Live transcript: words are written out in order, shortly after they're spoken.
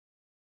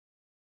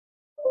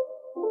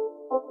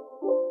It's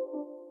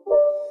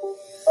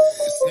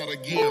not a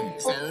game,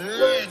 it's a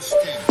rich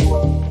thing.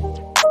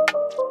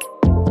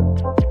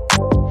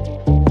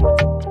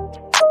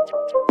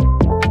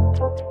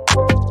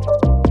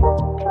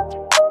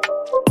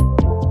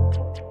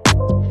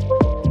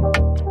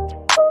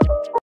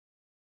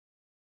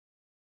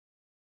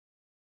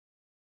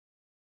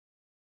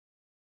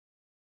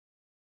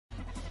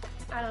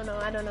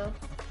 I don't know.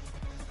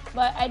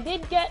 But I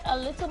did get a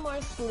little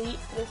more sleep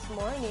this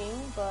morning,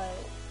 but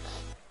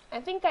I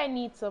think I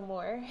need some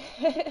more.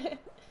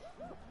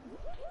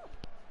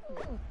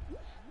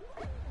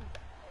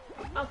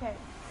 Okay.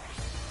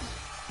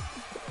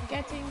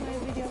 Getting my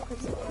video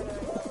clips in order.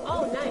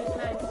 Oh, nice.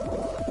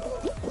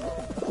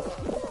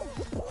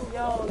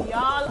 Yo,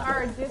 y'all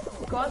are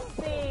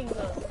disgusting.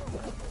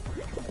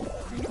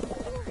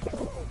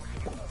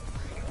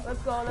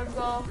 Let's go.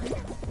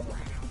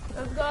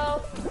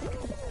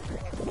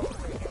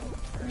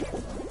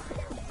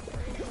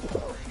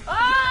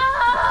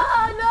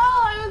 Oh, no,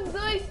 I was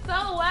doing so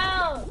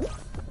well.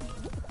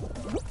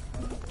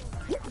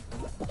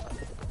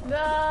 No,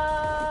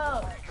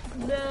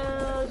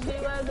 she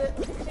wasn't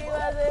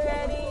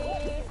ready.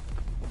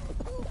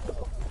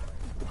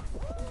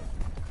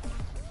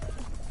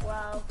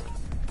 Wow.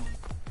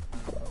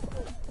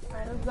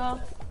 Alright, let's go.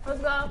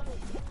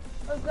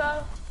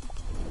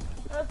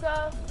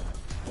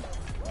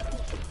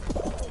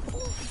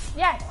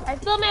 Yes, I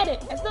still made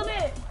it.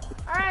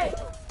 Alright.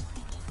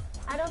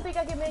 I don't think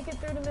I can make it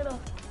through the middle.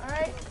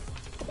 Alright.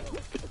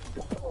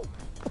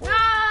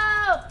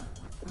 No!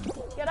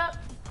 Get up.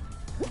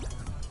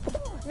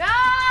 No!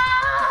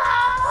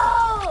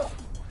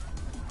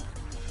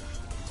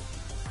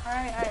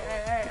 Alright.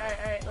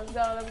 Let's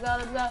go.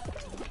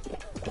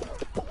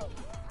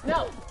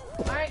 No.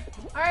 Alright.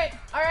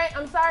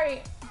 I'm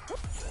sorry.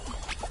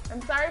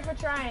 I'm sorry for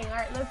trying.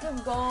 Alright, let's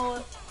just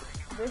go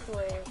this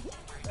way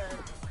then.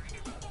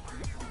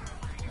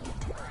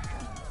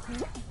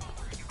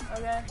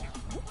 Okay.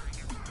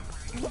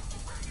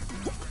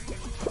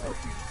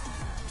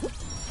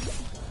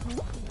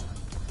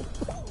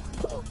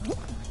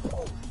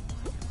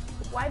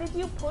 Why did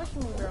you push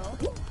me, bro?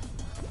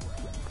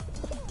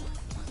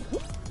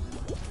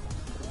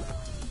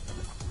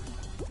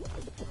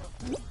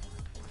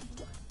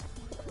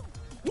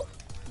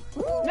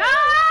 No!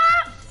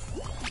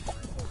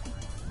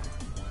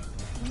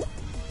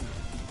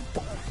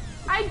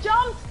 I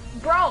jumped!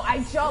 Bro, I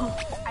jumped,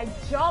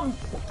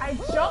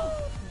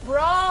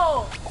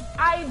 bro!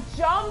 I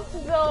jumped,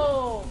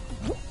 though!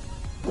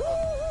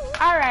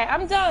 Alright,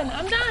 I'm done.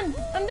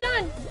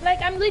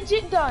 Like, I'm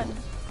legit done.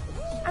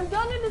 I'm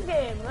done in this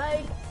game.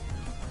 Like,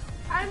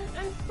 I'm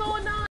so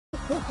done.